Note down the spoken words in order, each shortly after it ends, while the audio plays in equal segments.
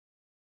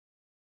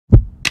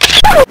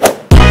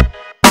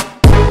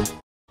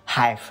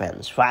Hi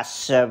friends,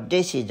 what's up?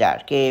 This is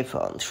RK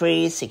from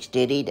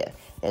 360 Reader.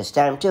 It's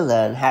time to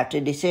learn how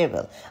to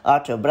disable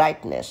auto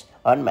brightness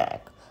on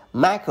Mac.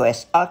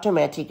 macOS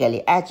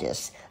automatically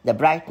adjusts the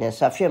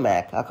brightness of your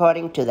Mac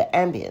according to the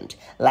ambient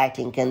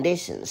lighting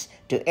conditions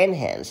to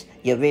enhance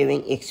your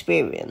viewing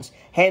experience.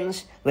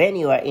 Hence, when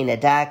you are in a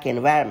dark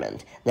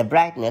environment, the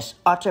brightness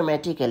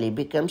automatically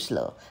becomes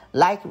low.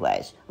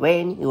 Likewise,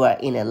 when you are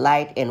in a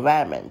light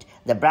environment,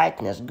 the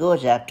brightness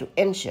goes up to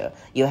ensure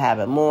you have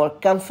a more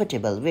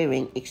comfortable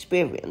viewing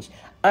experience.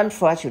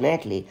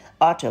 Unfortunately,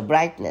 auto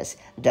brightness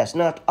does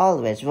not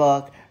always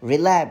work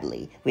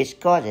reliably, which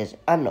causes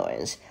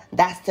annoyance.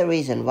 That's the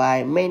reason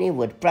why many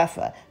would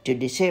prefer to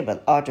disable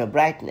auto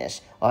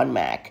brightness on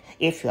Mac.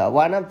 If you are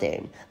one of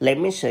them, let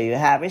me show you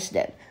how it's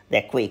done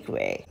the quick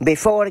way.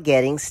 Before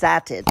getting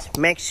started,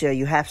 make sure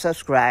you have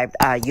subscribed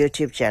our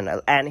YouTube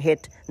channel and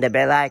hit the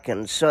bell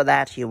icon so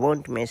that you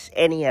won't miss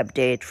any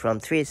update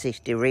from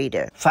 360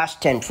 Reader.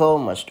 First and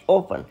foremost,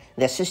 open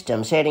the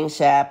System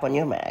Settings app on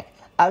your Mac.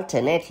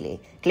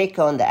 Alternately, click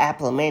on the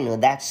Apple menu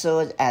that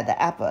shows at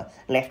the upper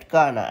left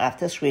corner of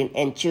the screen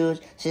and choose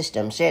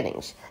System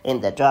Settings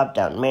in the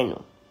drop-down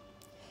menu.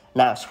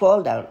 Now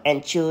scroll down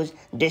and choose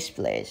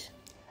Displays.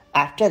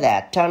 After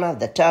that, turn off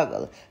the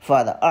toggle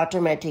for the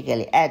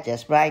automatically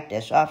adjust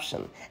brightness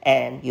option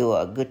and you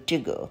are good to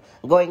go.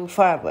 Going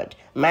forward,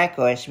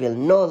 macOS will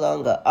no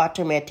longer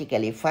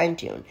automatically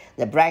fine-tune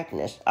the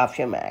brightness of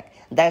your Mac.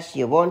 Thus,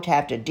 you won't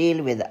have to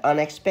deal with the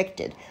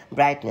unexpected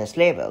brightness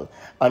level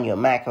on your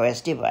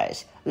macOS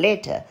device.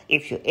 Later,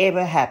 if you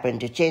ever happen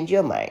to change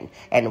your mind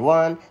and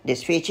want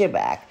this feature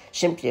back,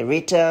 simply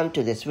return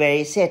to this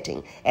very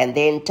setting and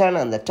then turn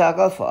on the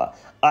toggle for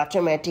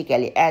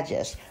automatically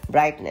adjust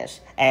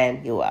brightness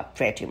and you are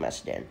pretty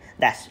much done.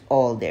 That's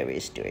all there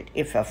is to it.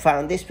 If you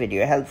found this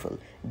video helpful,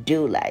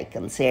 do like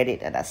and share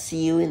it, and I'll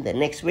see you in the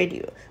next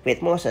video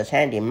with more such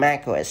handy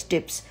macOS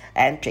tips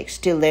and tricks.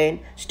 Till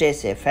then, stay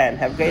safe and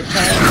have a great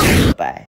time. Bye.